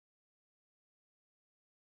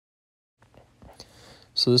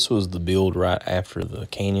So this was the build right after the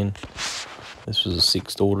Canyon. This was a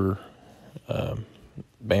 6th order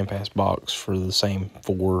bandpass box for the same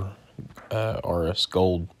 4 RS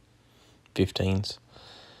Gold 15s.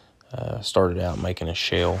 Started out making a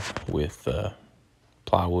shell with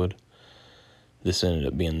plywood. This ended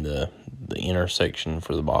up being the inner section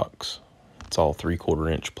for the box. It's all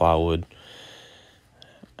 3/4 inch plywood.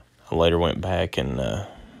 I later went back and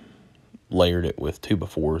layered it with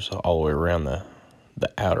 2x4s all the way around the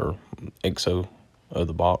outer exo of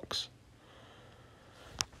the box.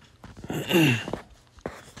 You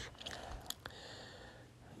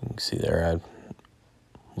can see there I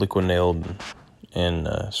liquid nailed and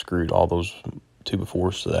screwed all those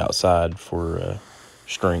 2x4s to the outside for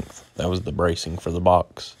strength. That was the bracing for the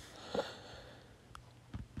box.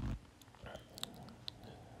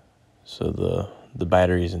 So the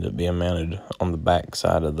batteries ended up being mounted on the back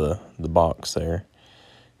side of the box there.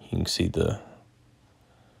 You can see the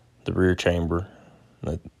rear chamber,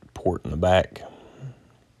 that port in the back.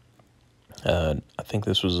 I think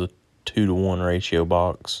this was a 2-to-1 ratio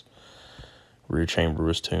box. Rear chamber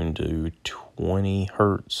was tuned to 20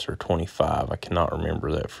 hertz or 25. I cannot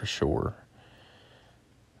remember that for sure.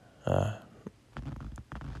 I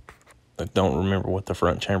don't remember what the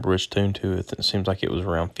front chamber was tuned to. It seems like it was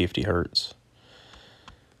around 50 hertz.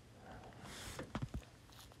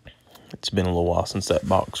 It's been a little while since that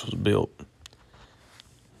box was built.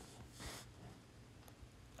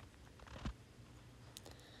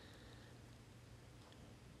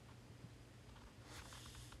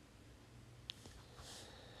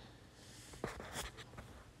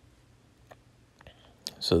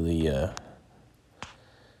 So the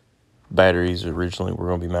batteries originally were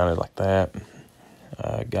going to be mounted like that.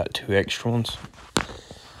 Got 2 extra ones.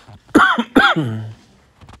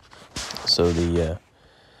 So the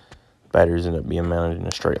batteries ended up being mounted in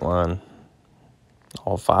a straight line,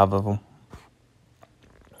 all 5 of them.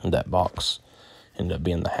 And that box ended up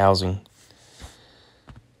being the housing.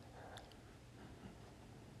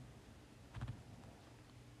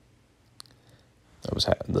 That was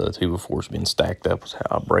how the 2x4s being stacked up was how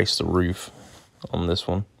I braced the roof on this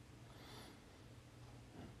one.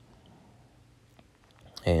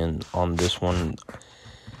 And on this one,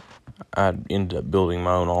 I ended up building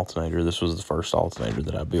my own alternator. This was the first alternator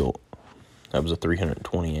that I built. That was a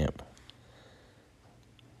 320 amp.